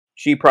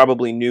she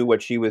probably knew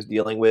what she was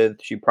dealing with.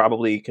 She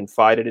probably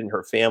confided in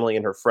her family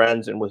and her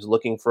friends and was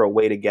looking for a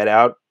way to get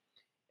out.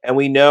 And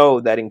we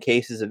know that in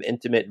cases of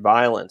intimate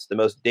violence, the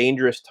most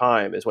dangerous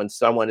time is when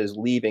someone is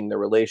leaving the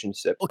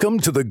relationship. Welcome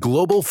to the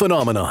global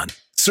phenomenon,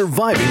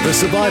 Surviving the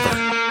Survivor,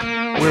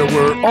 where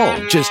we're all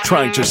just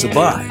trying to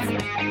survive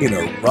in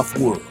a rough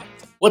world.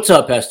 What's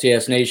up,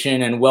 STS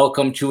Nation, and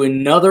welcome to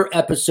another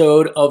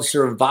episode of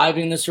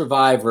Surviving the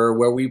Survivor,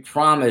 where we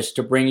promise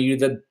to bring you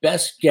the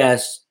best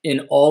guests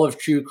in all of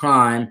true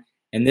crime,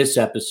 and this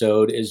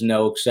episode is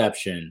no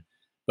exception.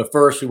 But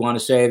first, we want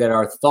to say that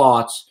our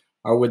thoughts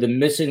are with the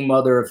missing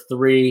mother of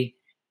three,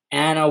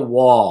 Anna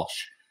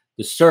Walsh.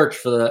 The search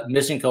for the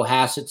missing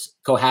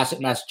Cohasset,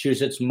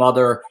 Massachusetts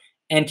mother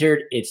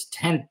entered its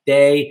 10th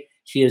day.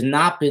 She has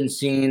not been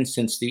seen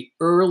since the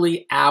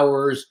early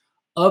hours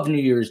of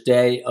New Year's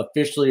Day,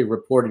 officially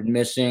reported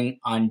missing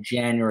on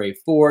January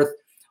 4th.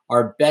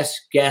 Our best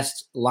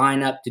guest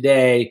lineup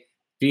today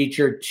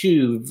featured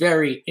two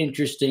very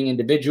interesting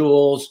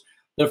individuals.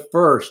 The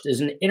first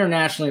is an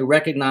internationally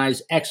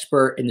recognized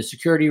expert in the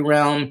security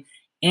realm.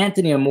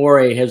 Anthony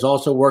Amore has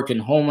also worked in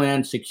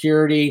Homeland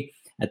Security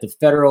at the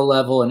federal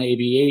level in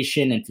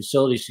aviation and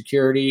facility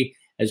security,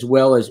 as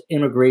well as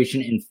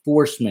immigration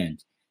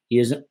enforcement. He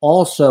is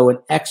also an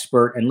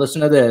expert, and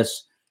listen to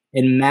this,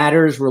 in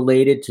matters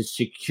related to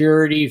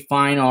security,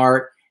 fine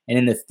art, and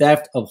in the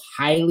theft of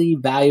highly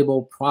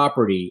valuable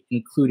property,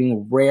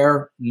 including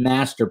rare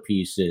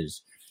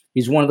masterpieces.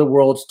 He's one of the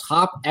world's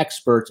top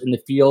experts in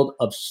the field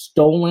of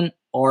stolen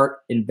art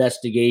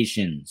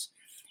investigations.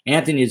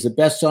 Anthony is the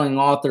best-selling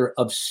author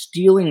of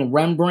Stealing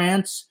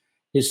Rembrandts.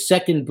 His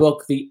second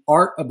book, The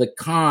Art of the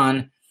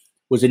Con,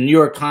 was a New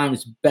York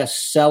Times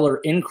bestseller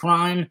in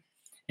crime.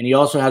 And he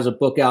also has a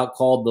book out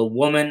called The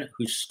Woman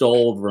Who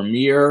Stole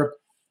Vermeer.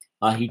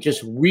 He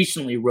just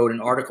recently wrote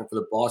an article for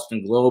the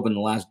Boston Globe in the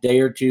last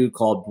day or two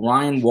called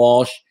Brian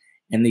Walsh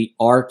and the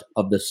Art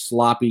of the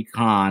Sloppy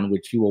Con,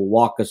 which he will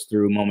walk us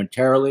through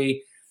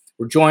momentarily.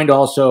 We're joined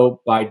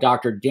also by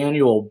Dr.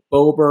 Daniel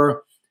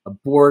Bober, a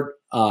board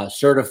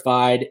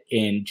certified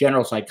in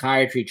general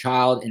psychiatry,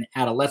 child and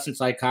adolescent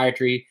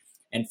psychiatry,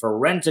 and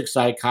forensic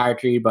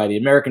psychiatry by the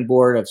American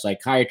Board of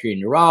Psychiatry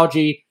and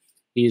Neurology.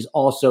 He is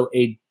also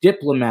a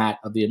diplomat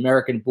of the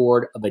American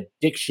Board of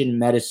Addiction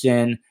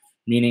Medicine,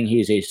 meaning he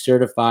is a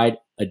certified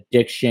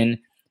addiction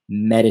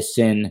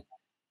medicine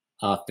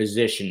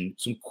physician.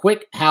 Some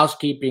quick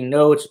housekeeping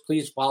notes.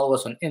 Please follow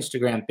us on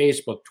Instagram,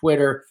 Facebook,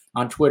 Twitter.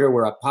 On Twitter,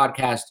 we're at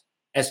Podcast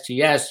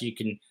STS. You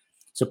can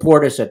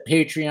support us at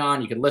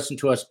Patreon. You can listen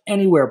to us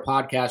anywhere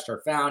podcasts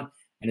are found.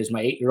 And as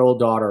my 8-year-old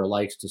daughter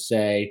likes to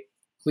say,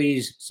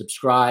 please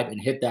subscribe and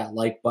hit that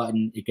like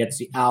button. It gets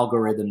the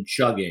algorithm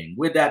chugging.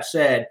 With that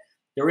said,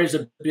 there is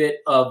a bit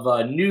of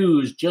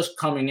news just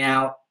coming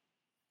out,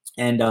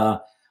 and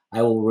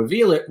I will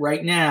reveal it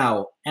right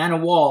now. Anna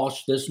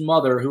Walsh, this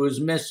mother who is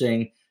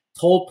missing,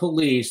 told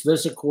police,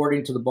 this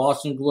according to the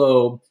Boston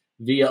Globe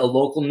via a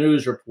local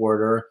news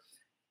reporter,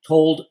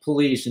 told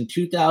police in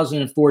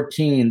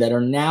 2014 that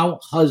her now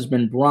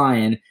husband,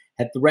 Brian,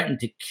 had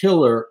threatened to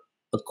kill her,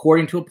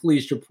 according to a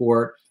police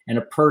report, and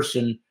a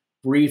person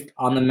briefed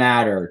on the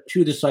matter.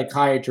 To the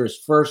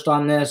psychiatrist first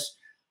on this,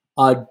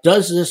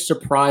 does this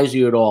surprise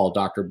you at all,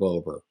 Dr.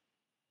 Bober?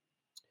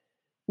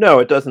 No,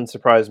 it doesn't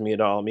surprise me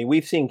at all. I mean,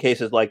 we've seen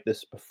cases like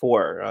this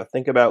before.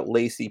 Think about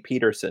Lacey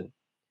Peterson.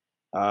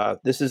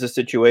 This is a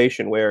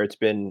situation where it's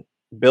been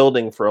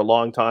building for a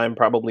long time,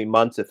 probably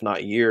months, if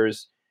not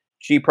years.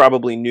 She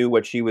probably knew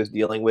what she was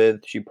dealing with.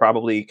 She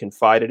probably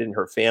confided in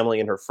her family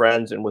and her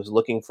friends and was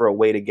looking for a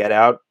way to get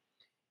out.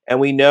 And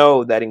we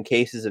know that in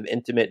cases of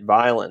intimate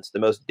violence, the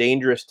most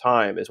dangerous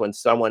time is when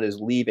someone is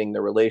leaving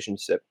the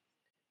relationship.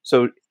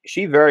 So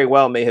she very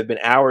well may have been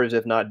hours,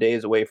 if not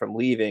days, away from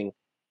leaving.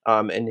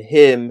 And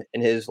him,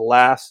 in his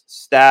last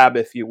stab,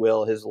 if you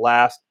will, his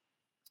last,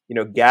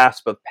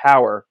 gasp of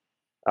power,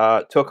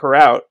 took her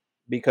out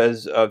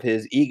because of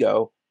his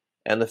ego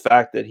and the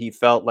fact that he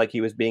felt like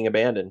he was being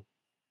abandoned.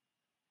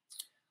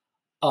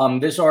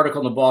 This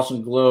article in the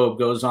Boston Globe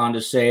goes on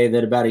to say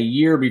that about a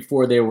year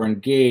before they were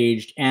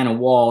engaged, Anna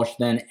Walsh,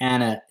 then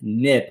Anna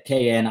Knipp,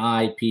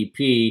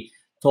 Knipp,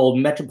 told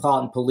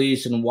Metropolitan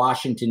Police in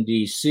Washington,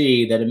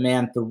 D.C., that a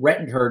man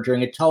threatened her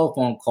during a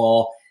telephone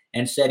call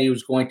and said he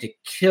was going to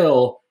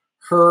kill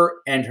her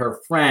and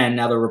her friend.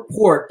 Now, the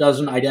report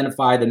doesn't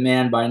identify the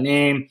man by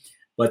name,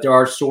 but there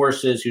are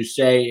sources who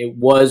say it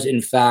was,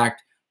 in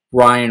fact,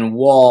 Brian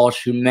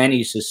Walsh, who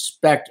many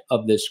suspect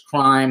of this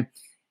crime.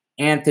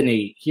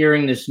 Anthony,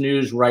 hearing this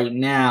news right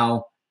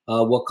now,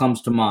 what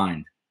comes to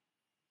mind?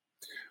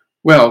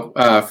 Well,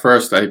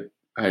 first,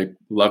 I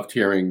loved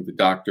hearing the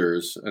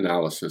doctor's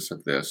analysis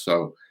of this.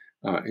 So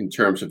in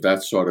terms of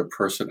that sort of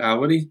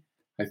personality,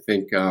 I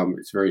think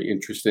it's very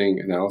interesting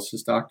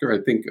analysis, doctor. I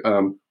think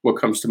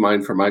what comes to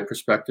mind from my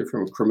perspective,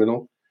 from a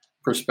criminal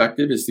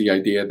perspective, is the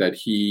idea that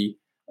he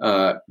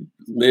has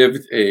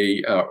lived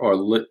a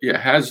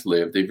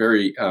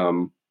very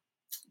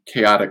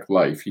chaotic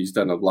life. He's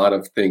done a lot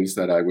of things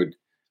that I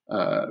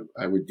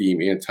would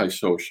deem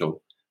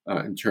antisocial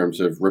in terms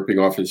of ripping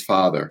off his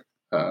father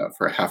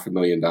for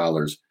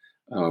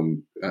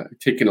 $500,000,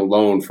 taking a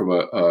loan from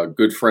a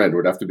good friend,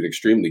 would have to be an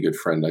extremely good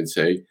friend, I'd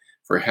say,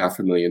 for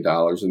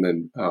 $500,000, and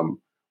then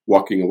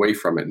walking away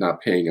from it,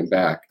 not paying him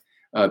back.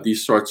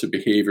 These sorts of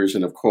behaviors,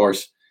 and of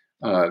course,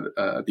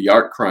 the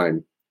art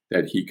crime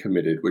that he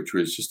committed, which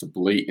was just a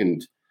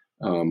blatant,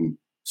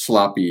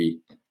 sloppy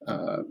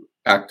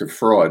act of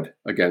fraud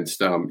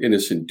against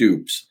innocent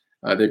dupes.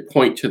 They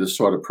point to the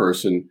sort of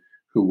person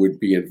who would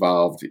be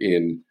involved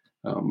in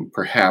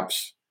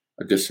perhaps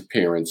a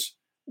disappearance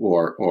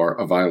or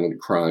a violent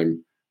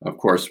crime. Of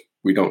course,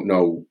 we don't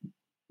know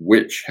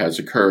which has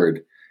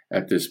occurred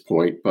at this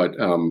point, but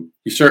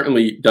he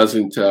certainly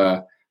doesn't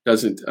lend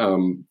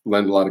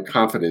a lot of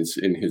confidence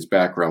in his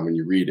background when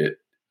you read it,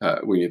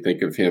 when you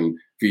think of him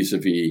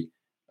vis-a-vis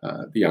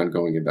the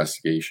ongoing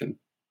investigation.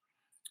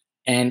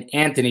 And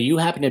Anthony, you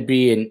happen to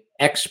be an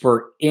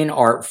expert in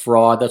art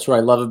fraud. That's what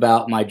I love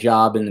about my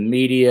job in the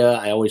media.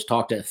 I always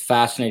talk to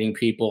fascinating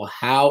people.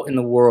 How in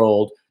the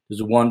world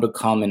does one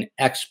become an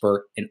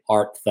expert in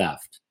art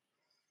theft?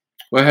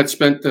 Well, I had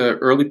spent the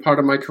early part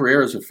of my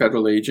career as a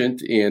federal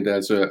agent and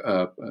as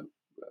a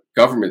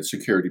government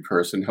security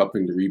person,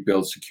 helping to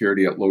rebuild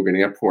security at Logan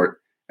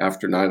Airport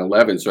after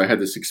 9/11. So I had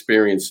this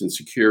experience in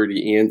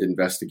security and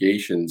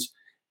investigations.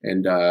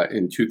 And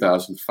in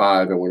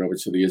 2005, I went over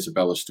to the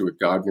Isabella Stewart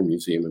Gardner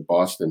Museum in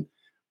Boston,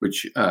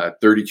 which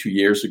 32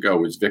 years ago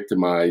was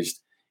victimized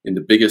in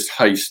the biggest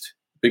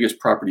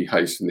property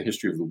heist in the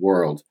history of the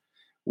world,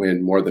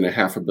 when more than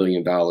 $500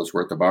 million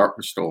worth of art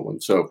was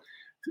stolen. So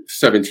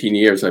 17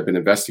 years I've been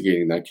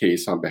investigating that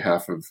case on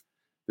behalf of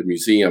the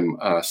museum,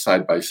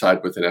 side by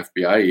side with an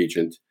FBI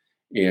agent,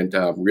 and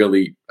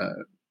really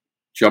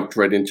jumped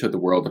right into the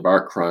world of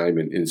art crime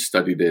and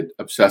studied it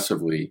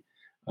obsessively.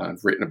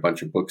 I've written a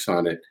bunch of books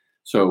on it.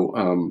 So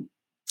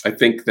I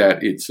think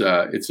that it's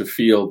a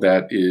field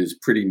that is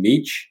pretty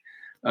niche,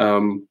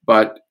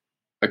 but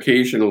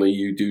occasionally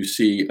you do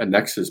see a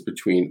nexus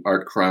between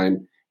art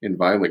crime and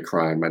violent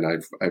crime, and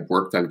I've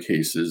worked on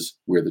cases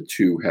where the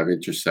two have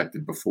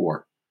intersected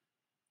before.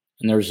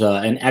 And there's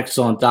an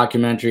excellent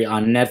documentary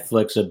on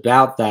Netflix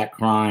about that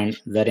crime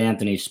that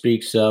Anthony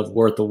speaks of,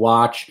 worth a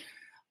watch.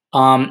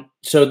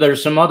 So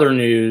there's some other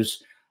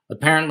news.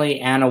 Apparently,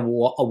 Anna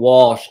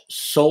Walsh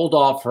sold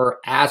off her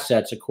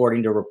assets,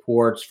 according to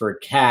reports, for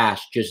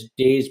cash just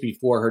days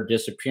before her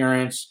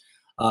disappearance,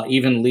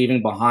 even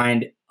leaving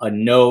behind a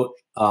note.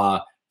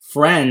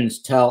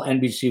 Friends tell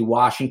NBC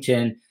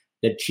Washington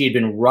that she had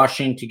been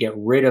rushing to get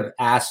rid of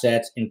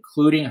assets,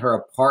 including her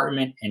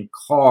apartment and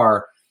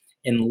car,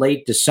 in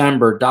late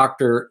December.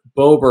 Dr.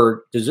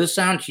 Bober, does this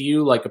sound to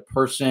you like a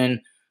person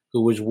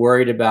who was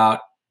worried about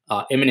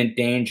imminent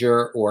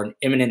danger or an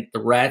imminent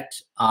threat,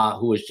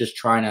 who was just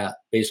trying to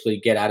basically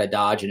get out of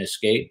Dodge and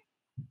escape?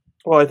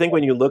 Well, I think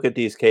when you look at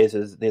these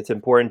cases, it's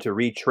important to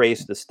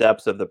retrace the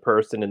steps of the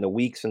person in the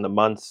weeks and the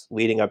months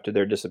leading up to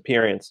their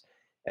disappearance.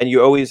 And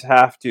you always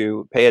have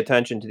to pay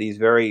attention to these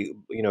very,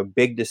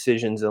 big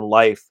decisions in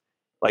life,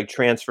 like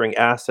transferring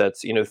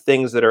assets,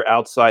 things that are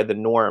outside the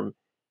norm.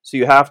 So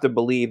you have to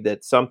believe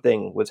that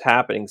something was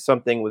happening,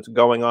 something was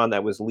going on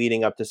that was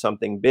leading up to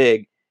something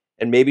big.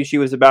 And maybe she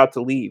was about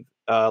to leave.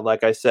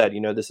 Like I said,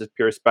 this is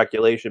pure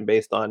speculation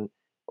based on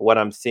what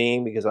I'm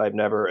seeing, because I've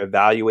never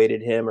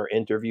evaluated him or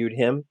interviewed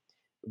him.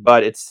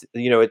 But it's,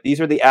 these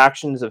are the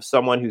actions of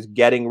someone who's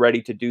getting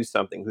ready to do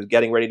something, who's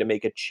getting ready to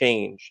make a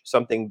change,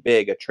 something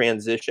big, a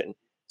transition.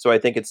 So I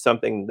think it's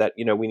something that,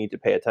 we need to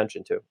pay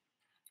attention to.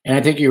 And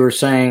I think you were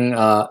saying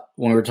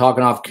when we were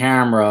talking off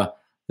camera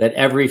that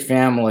every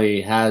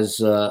family has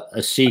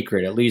a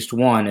secret, at least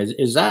one.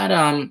 Is that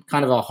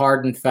kind of a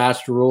hard and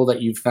fast rule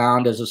that you've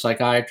found as a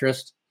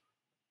psychiatrist?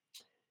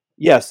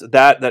 Yes,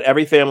 that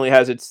every family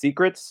has its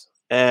secrets,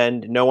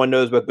 and no one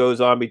knows what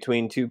goes on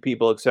between two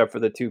people except for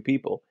the two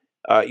people.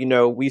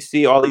 We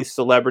see all these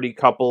celebrity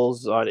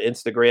couples on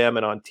Instagram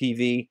and on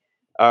TV,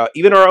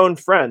 even our own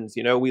friends.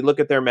 We look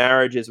at their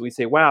marriages, we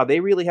say, wow, they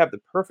really have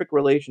the perfect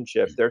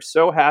relationship. They're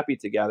so happy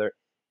together.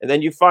 And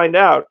then you find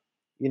out,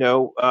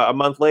 a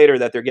month later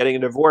that they're getting a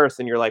divorce,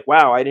 and you're like,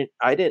 wow, I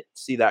didn't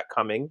see that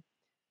coming.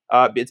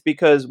 It's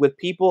because with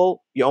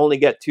people, you only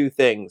get two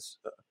things.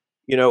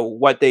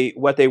 What they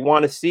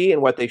want to see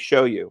and what they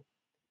show you.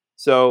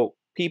 So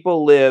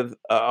people live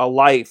a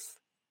life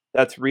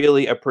that's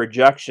really a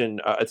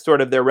projection. It's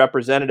sort of their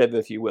representative,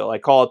 if you will. I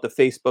call it the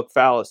Facebook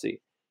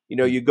fallacy.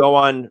 You go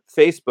on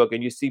Facebook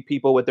and you see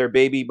people with their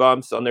baby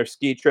bumps on their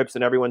ski trips,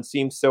 and everyone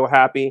seems so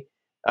happy.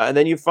 And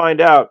then you find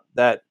out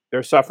that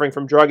they're suffering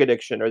from drug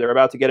addiction, or they're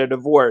about to get a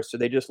divorce, or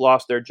they just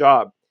lost their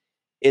job.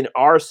 In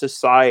our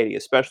society,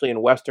 especially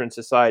in Western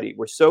society,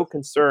 we're so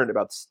concerned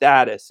about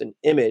status and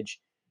image,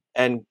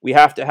 and we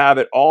have to have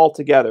it all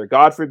together.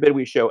 God forbid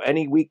we show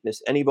any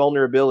weakness, any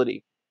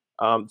vulnerability.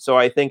 So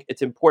I think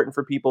it's important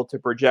for people to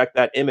project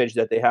that image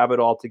that they have it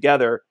all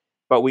together.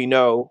 But we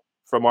know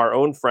from our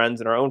own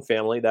friends and our own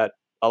family that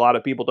a lot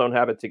of people don't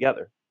have it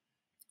together.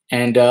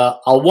 And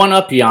I'll one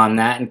up you on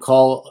that and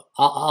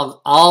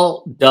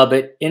I'll dub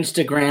it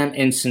Instagram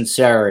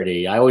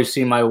insincerity. I always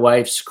see my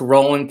wife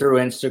scrolling through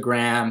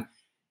Instagram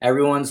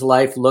everyone's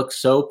life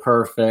looks so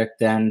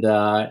perfect, and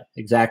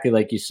exactly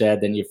like you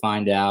said, then you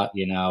find out,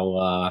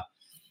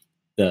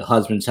 the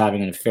husband's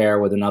having an affair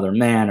with another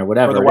man or Or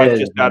whatever the it wife is.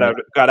 just got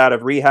out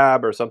of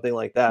rehab or something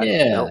like that.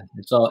 Yeah,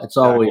 it's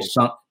Exactly.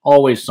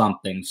 always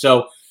something.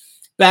 So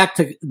back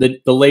to the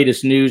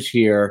latest news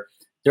here.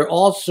 There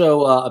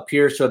also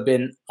appears to have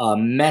been a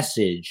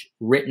message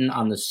written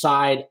on the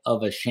side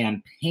of a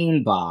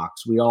champagne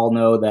box. We all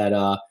know that,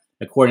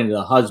 according to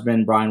the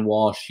husband, Brian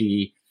Walsh,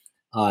 he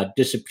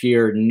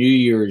disappeared New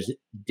Year's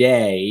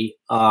Day.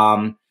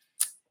 And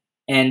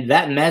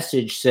that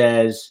message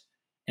says,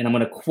 and I'm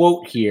going to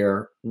quote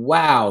here,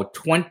 "Wow,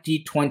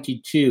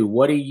 2022,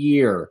 what a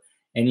year.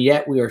 And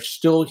yet we are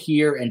still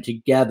here and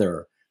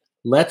together.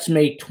 Let's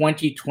make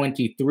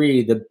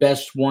 2023 the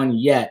best one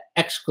yet!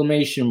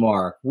 Exclamation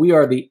mark. We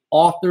are the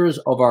authors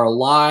of our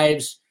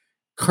lives.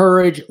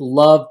 Courage,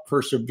 love,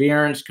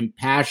 perseverance,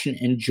 compassion,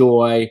 and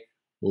joy.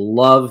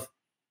 Love,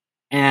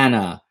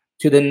 Anna."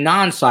 To the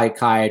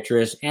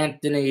non-psychiatrist,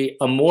 Anthony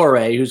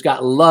Amore, who's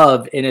got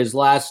love in his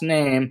last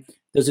name,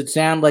 does it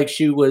sound like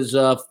she was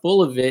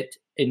full of it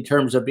in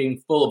terms of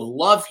being full of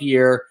love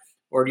here?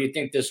 Or do you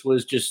think this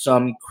was just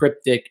some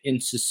cryptic,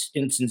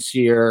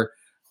 insincere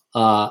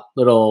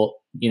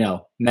little,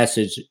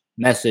 message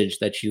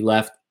that she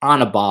left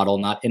on a bottle,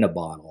 not in a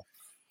bottle?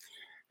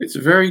 It's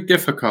very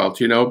difficult,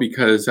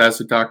 because as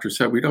the doctor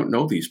said, we don't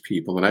know these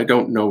people, and I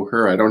don't know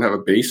her. I don't have a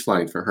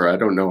baseline for her. I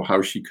don't know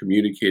how she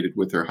communicated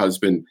with her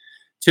husband.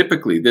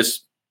 Typically,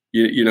 this,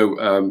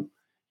 you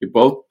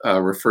both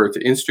refer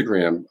to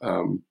Instagram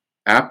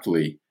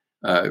aptly.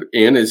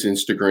 Anna's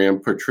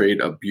Instagram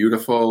portrayed a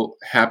beautiful,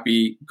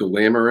 happy,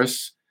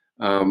 glamorous,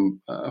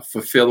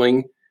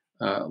 fulfilling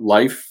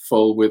life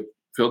filled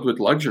with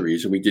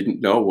luxuries, and we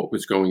didn't know what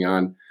was going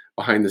on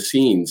behind the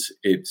scenes.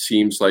 It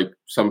seems like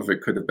some of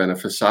it could have been a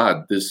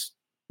facade. This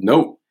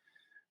note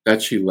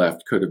that she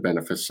left could have been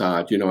a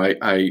facade.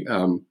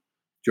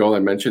 Joel, I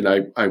mentioned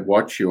I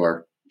watch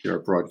your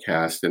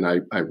broadcast, and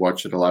I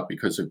watched it a lot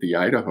because of the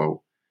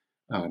Idaho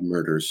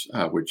murders,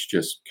 which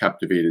just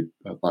captivated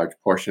a large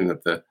portion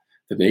of the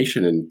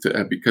nation. And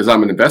because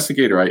I'm an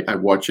investigator, I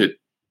watch it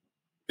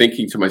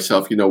thinking to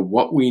myself,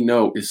 what we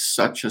know is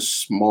such a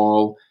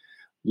small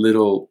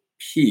little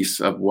piece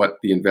of what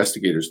the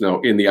investigators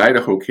know. In the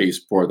Idaho case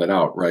bore that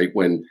out, right?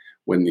 When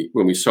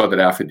we saw that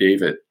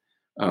affidavit,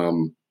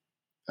 the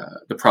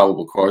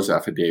probable cause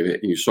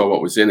affidavit, and you saw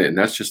what was in it, and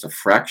that's just a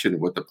fraction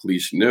of what the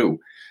police knew.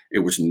 It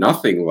was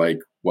nothing like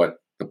what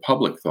the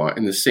public thought.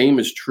 And the same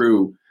is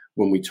true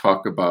when we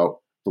talk about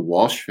the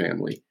Walsh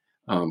family.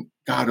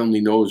 God only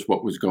knows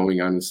what was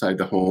going on inside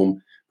the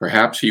home.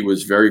 Perhaps he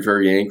was very,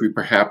 very angry.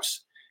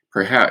 Perhaps,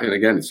 and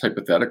again, it's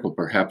hypothetical.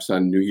 Perhaps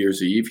on New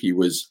Year's Eve, he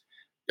was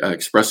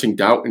expressing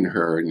doubt in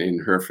her and in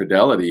her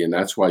fidelity, and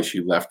that's why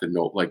she left a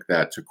note like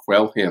that to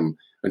quell him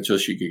until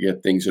she could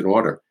get things in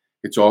order.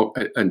 It's all,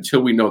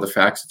 until we know the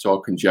facts, it's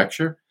all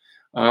conjecture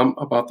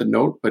about the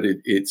note, but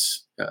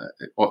it's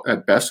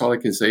at best, all I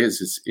can say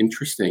is it's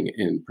interesting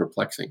and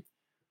perplexing.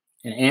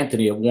 And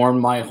Anthony, it warmed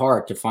my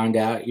heart to find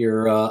out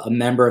you're a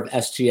member of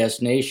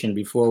STS Nation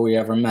before we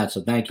ever met.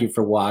 So thank you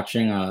for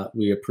watching.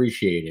 We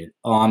appreciate it.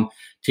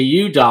 To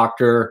you,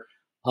 Doctor,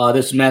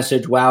 this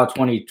message, wow,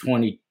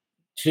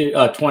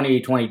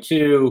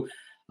 2022,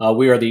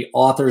 we are the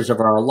authors of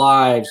our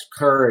lives.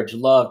 Courage,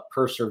 love,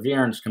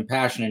 perseverance,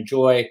 compassion, and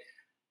joy.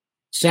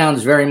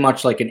 Sounds very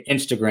much like an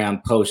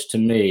Instagram post to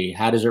me.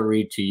 How does it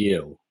read to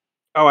you?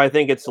 Oh, I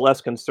think it's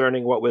less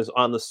concerning what was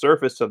on the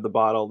surface of the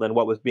bottle than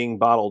what was being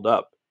bottled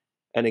up.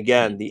 And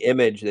again, the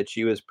image that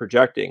she was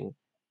projecting,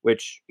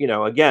 which,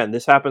 again,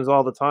 this happens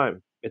all the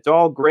time. It's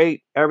all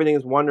great. Everything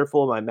is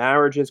wonderful. My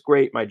marriage is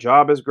great. My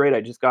job is great. I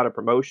just got a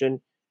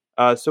promotion.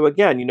 So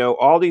again,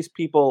 all these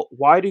people,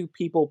 why do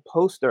people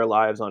post their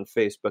lives on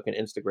Facebook and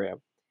Instagram?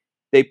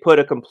 They put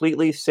a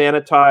completely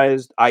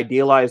sanitized,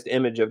 idealized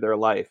image of their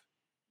life.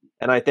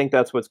 And I think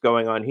that's what's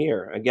going on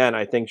here. Again,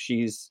 I think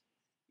she's,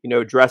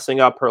 dressing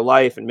up her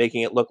life and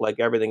making it look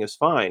like everything is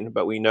fine.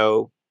 But we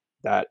know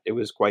that it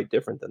was quite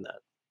different than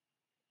that.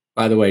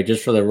 By the way,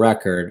 just for the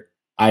record,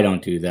 I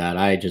don't do that.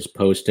 I just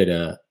posted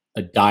a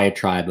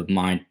diatribe of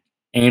mine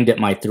aimed at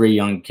my 3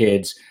 young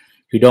kids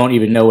who don't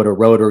even know what a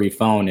rotary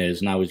phone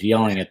is. And I was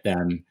yelling at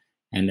them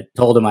and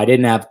told them I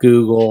didn't have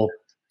Google,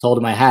 told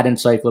them I had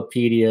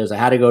encyclopedias, I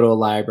had to go to a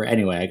library.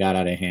 Anyway, I got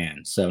out of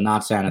hand. So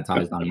not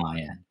sanitized on my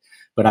end,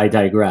 but I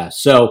digress.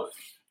 So,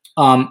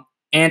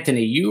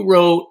 Anthony, you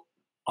wrote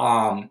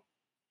an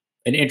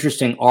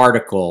interesting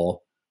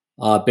article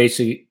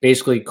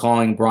basically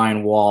calling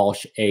Brian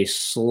Walsh a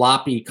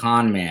sloppy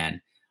con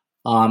man.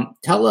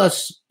 Tell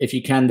us, if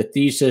you can, the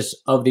thesis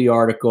of the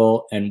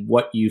article and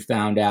what you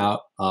found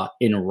out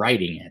in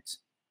writing it.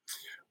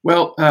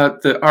 Well,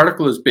 the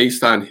article is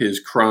based on his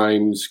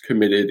crimes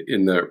committed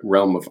in the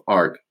realm of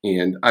art.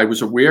 And I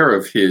was aware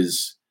of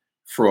his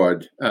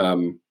fraud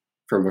from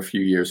a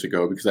few years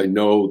ago because I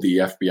know the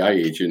FBI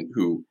agent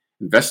who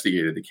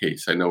investigated the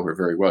case. I know her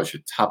very well.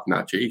 She's a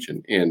top-notch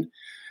agent. And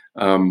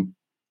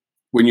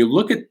when you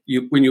look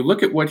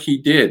at what he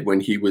did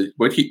when he was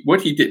what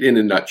he did in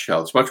a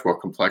nutshell, it's much more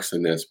complex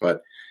than this.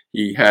 But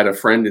he had a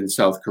friend in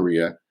South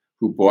Korea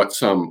who bought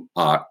some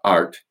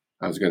art.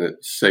 I was going to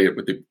say it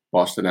with the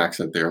Boston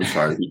accent there. I'm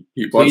sorry.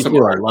 He bought some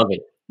art. I love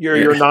it.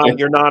 Your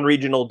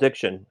non-regional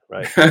diction,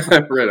 right?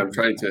 Right. I'm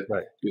trying to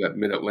Right. do that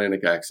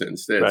Mid-Atlantic accent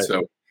instead. Right.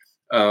 So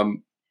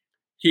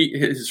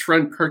his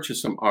friend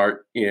purchased some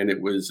art, and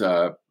it was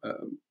a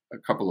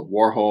couple of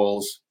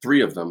Warhols,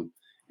 3 of them,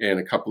 and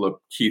a couple of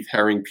Keith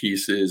Haring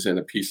pieces and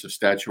a piece of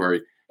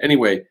statuary.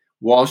 Anyway,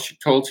 Walsh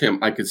told him,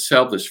 I could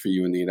sell this for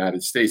you in the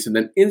United States, and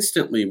then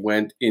instantly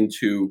went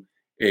into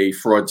a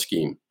fraud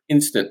scheme.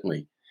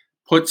 Instantly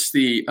puts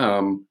the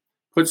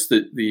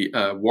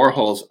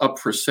Warhols up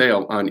for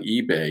sale on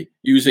eBay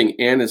using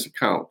Anna's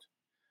account.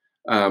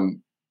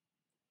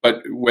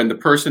 But when the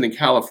person in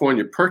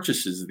California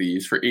purchases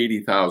these for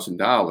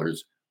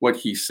 $80,000, what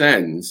he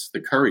sends,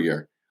 the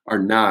courier, are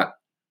not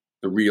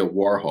the real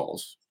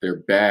Warhols. They're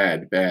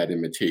bad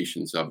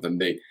imitations of them.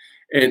 And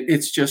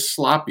it's just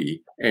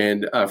sloppy.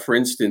 And for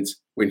instance,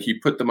 when he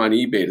put them on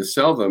eBay to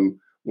sell them,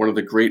 one of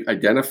the great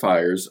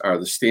identifiers are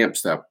the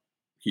stamps that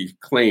he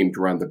claimed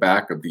were on the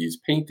back of these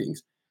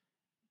paintings,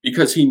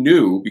 because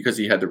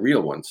he had the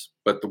real ones.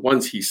 But the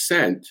ones he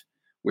sent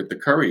with the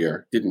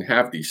courier didn't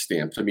have these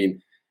stamps. I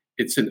mean,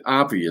 it's an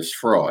obvious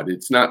fraud.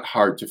 It's not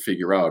hard to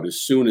figure out.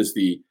 As soon as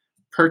the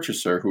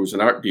purchaser, who was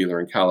an art dealer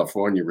in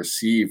California,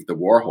 received the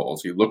Warhols,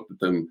 he looked at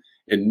them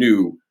and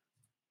knew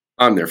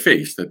on their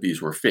face that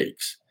these were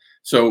fakes.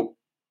 So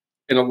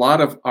in a lot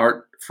of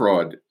art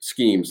fraud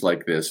schemes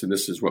like this, and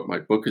this is what my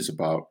book is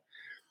about,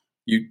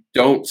 you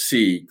don't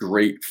see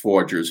great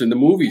forgers. In the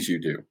movies you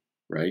do,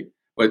 right?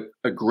 But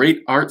a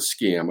great art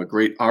scam, a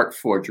great art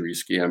forgery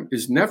scam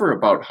is never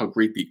about how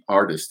great the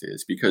artist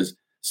is, because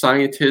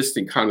scientists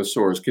and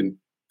connoisseurs can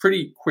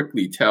pretty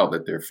quickly tell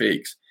that they're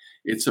fakes.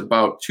 It's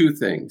about 2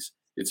 things.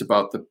 It's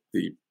about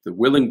the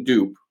willing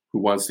dupe who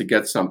wants to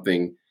get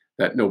something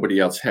that nobody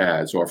else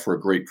has or for a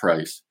great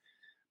price.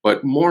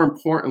 But more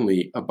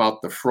importantly,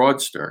 about the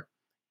fraudster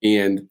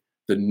and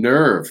the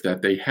nerve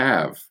that they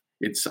have.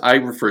 I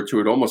refer to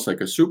it almost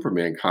like a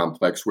Superman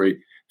complex, where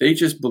they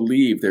just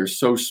believe they're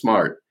so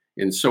smart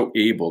and so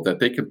able that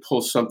they can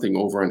pull something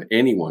over on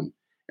anyone.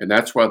 And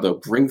that's why they'll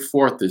bring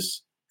forth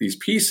these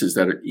pieces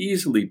that are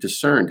easily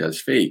discerned as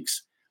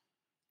fakes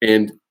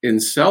and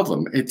sell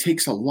them. It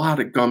takes a lot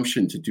of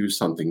gumption to do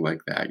something like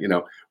that.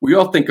 We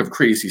all think of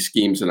crazy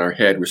schemes in our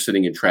head. We're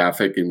sitting in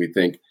traffic and we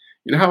think,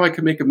 how I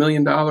could make $1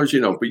 million,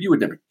 but you would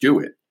never do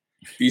it.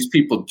 These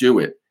people do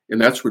it. And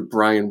that's what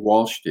Brian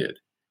Walsh did,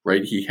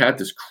 right? He had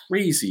this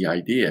crazy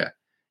idea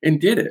and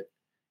did it.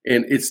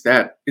 And it's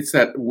that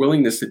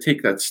willingness to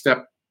take that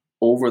step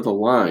over the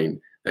line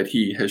that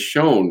he has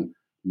shown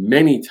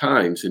many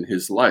times in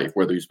his life,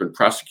 whether he's been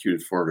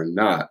prosecuted for it or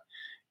not.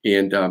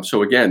 And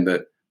so again,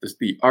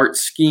 the art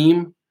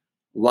scheme,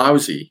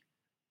 lousy.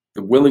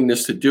 The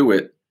willingness to do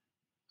it,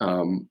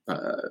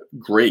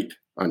 great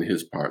on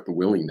his part, the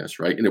willingness,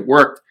 right? And it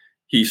worked.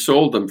 He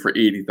sold them for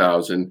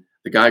 $80,000.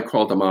 The guy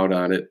called him out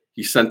on it.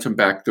 He sent him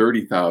back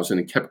 $30,000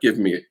 and kept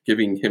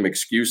giving him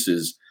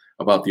excuses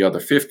about the other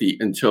 50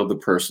 until the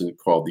person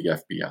called the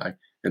FBI.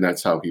 And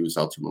that's how he was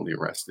ultimately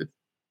arrested.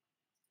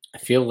 I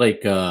feel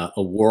like a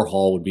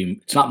Warhol would be,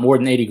 it's not more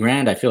than 80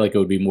 grand. I feel like it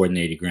would be more than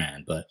 80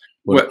 grand, but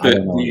right.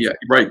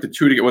 The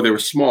 2 together, they were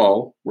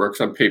small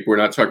works on paper. We're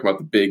not talking about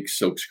the big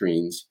silk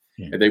screens.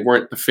 Yeah. And they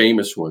weren't the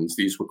famous ones.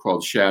 These were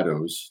called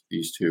shadows,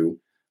 these 2.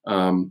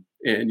 And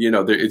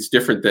it's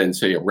different than,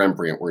 say, a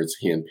Rembrandt where it's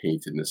hand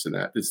painted and this and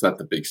that. It's not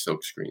the big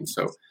silk screen.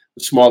 So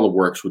the smaller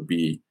works would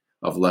be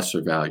of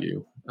lesser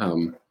value.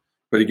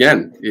 But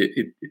again,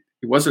 it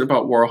wasn't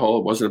about Warhol.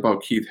 It wasn't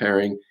about Keith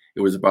Haring.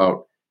 It was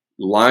about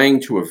lying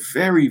to a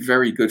very,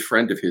 very good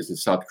friend of his in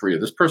South Korea.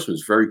 This person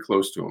was very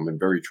close to him and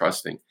very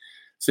trusting,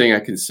 saying I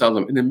can sell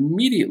them, and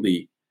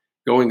immediately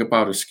going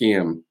about a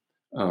scam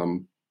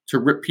to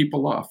rip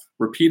people off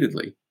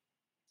repeatedly.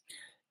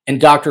 And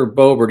Dr.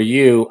 Bober, to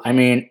you, I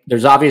mean,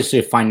 there's obviously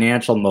a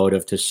financial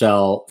motive to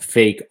sell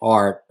fake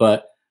art,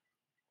 but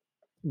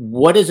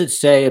what does it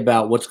say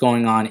about what's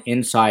going on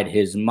inside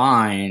his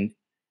mind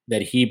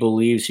that he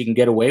believes he can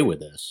get away with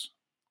this?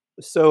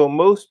 So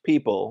most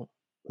people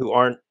who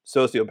aren't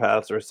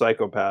sociopaths or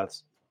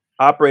psychopaths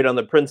operate on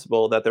the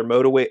principle that they're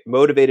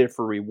motivated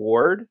for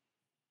reward,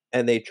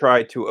 and they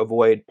try to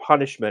avoid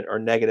punishment or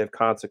negative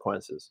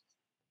consequences.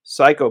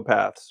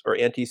 Psychopaths or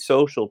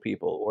antisocial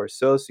people or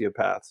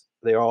sociopaths,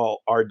 they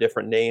all are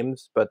different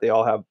names, but they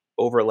all have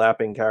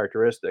overlapping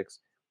characteristics.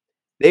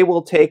 They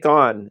will take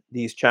on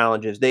these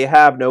challenges. They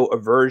have no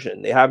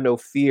aversion. They have no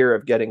fear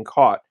of getting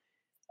caught.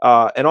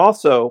 And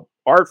also,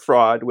 art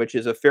fraud, which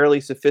is a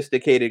fairly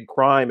sophisticated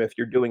crime if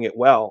you're doing it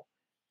well,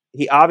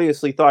 he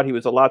obviously thought he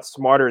was a lot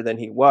smarter than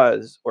he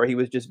was, or he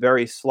was just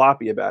very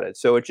sloppy about it.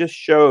 So it just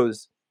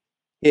shows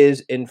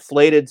his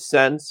inflated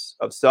sense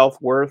of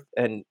self-worth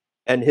and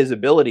his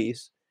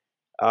abilities,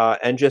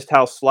 and just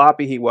how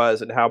sloppy he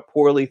was and how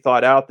poorly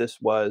thought out this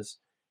was.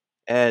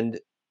 And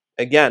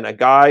again, a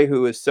guy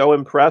who is so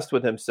impressed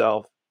with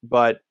himself,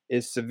 but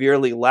is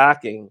severely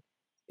lacking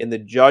in the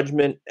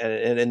judgment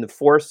and in the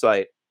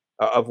foresight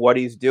of what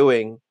he's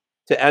doing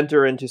to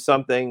enter into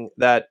something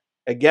that,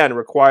 again,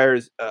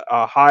 requires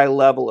a high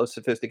level of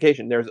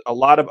sophistication. There's a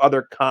lot of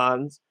other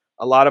cons,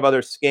 a lot of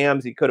other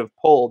scams he could have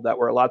pulled that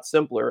were a lot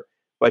simpler,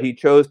 but he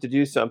chose to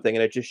do something,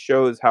 and it just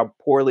shows how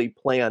poorly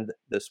planned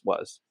this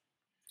was.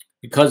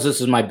 Because this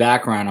is my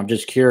background, I'm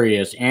just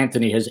curious.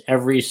 Anthony, has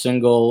every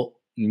single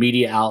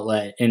media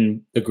outlet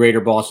in the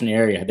greater Boston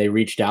area, have they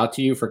reached out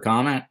to you for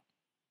comment?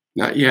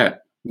 Not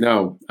yet.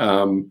 No.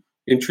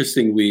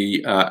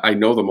 Interestingly, I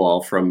know them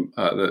all from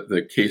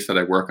the case that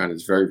I work on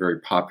is very,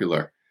 very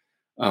popular.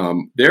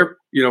 They're,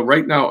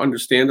 right now,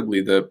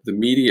 understandably, the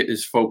media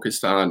is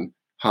focused on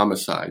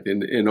homicide.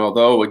 And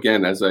although,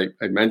 again, as I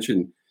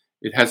mentioned,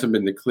 it hasn't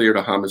been declared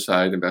a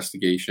homicide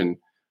investigation.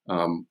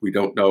 We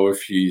don't know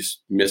if she's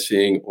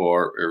missing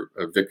or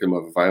a victim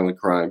of a violent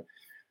crime.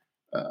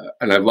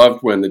 And I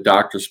loved when the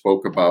doctor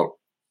spoke about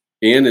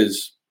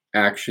Anna's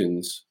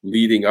actions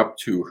leading up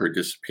to her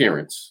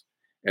disappearance.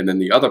 And then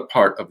the other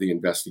part of the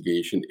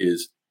investigation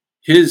is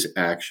his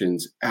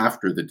actions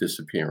after the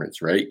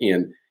disappearance, right?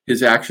 And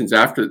his actions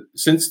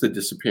since the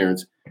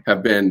disappearance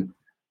have been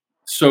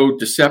so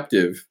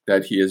deceptive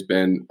that he has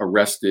been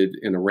arrested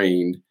and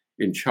arraigned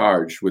and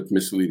charged with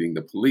misleading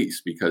the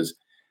police because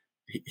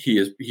he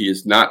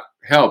is not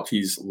helped.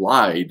 He's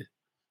lied,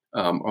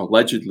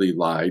 allegedly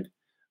lied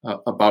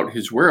about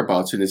his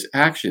whereabouts and his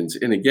actions.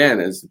 And again,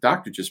 as the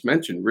doctor just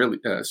mentioned, really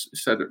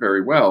said it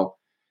very well,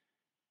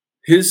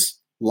 his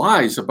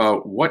lies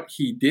about what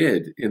he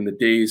did in the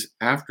days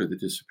after the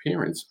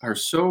disappearance are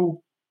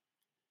so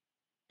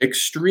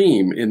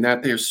extreme in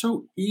that they're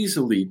so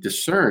easily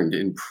discerned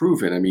and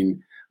proven. I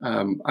mean,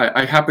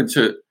 I happen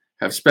to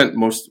have spent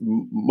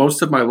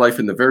most of my life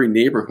in the very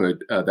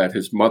neighborhood that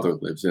his mother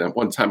lives in. At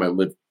one time, I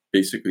lived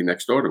basically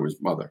next door to his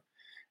mother.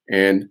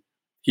 And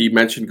he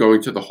mentioned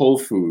going to the Whole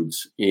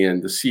Foods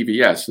and the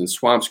CVS in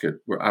Swampscott,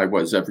 where I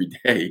was every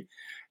day.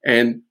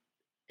 And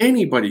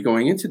anybody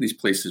going into these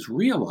places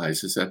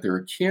realizes that there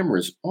are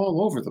cameras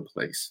all over the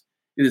place.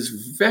 It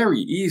is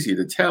very easy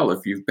to tell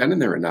if you've been in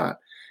there or not,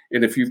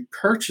 and if you've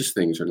purchased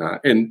things or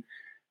not. And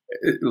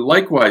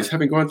likewise,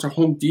 having gone to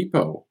Home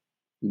Depot,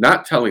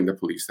 not telling the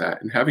police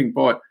that, and having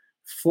bought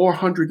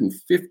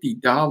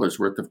 $450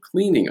 worth of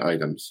cleaning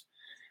items,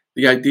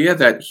 the idea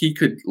that he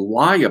could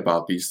lie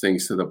about these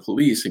things to the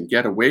police and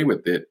get away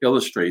with it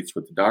illustrates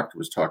what the doctor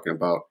was talking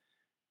about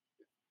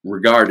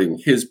regarding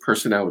his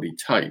personality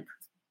type.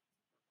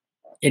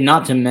 And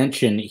not to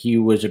mention, he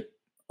was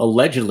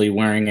allegedly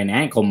wearing an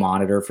ankle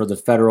monitor for the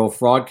federal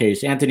fraud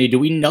case. Anthony, do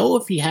we know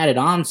if he had it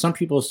on? Some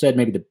people said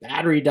maybe the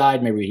battery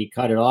died, maybe he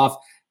cut it off.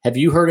 Have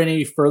you heard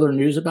any further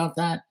news about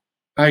that?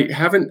 I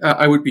haven't.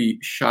 I would be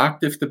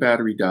shocked if the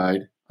battery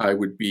died. I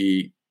would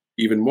be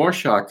even more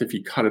shocked if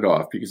he cut it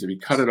off, because if he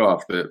cut it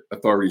off, the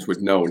authorities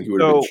would know and he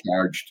would have been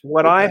charged.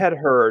 What I had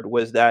heard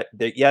was that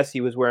yes, he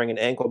was wearing an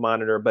ankle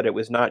monitor, but it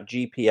was not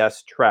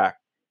GPS tracked.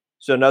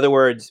 So in other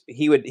words,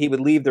 he would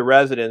leave the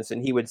residence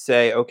and he would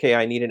say, okay,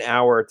 I need an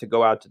hour to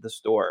go out to the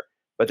store,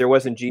 but there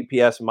wasn't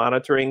GPS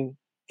monitoring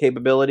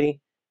capability.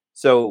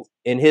 So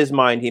in his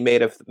mind, he may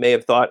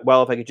have thought,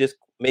 well, if I could just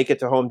make it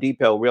to Home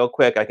Depot real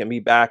quick, I can be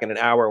back in an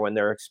hour when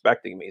they're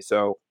expecting me.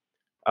 So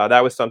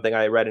that was something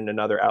I read in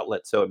another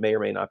outlet. So it may or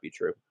may not be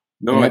true.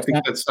 No, I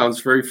think that sounds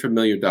very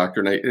familiar,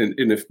 Doctor.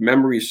 And if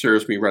memory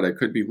serves me right, I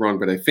could be wrong,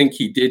 but I think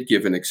he did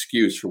give an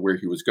excuse for where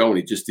he was going.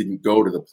 He just didn't go to the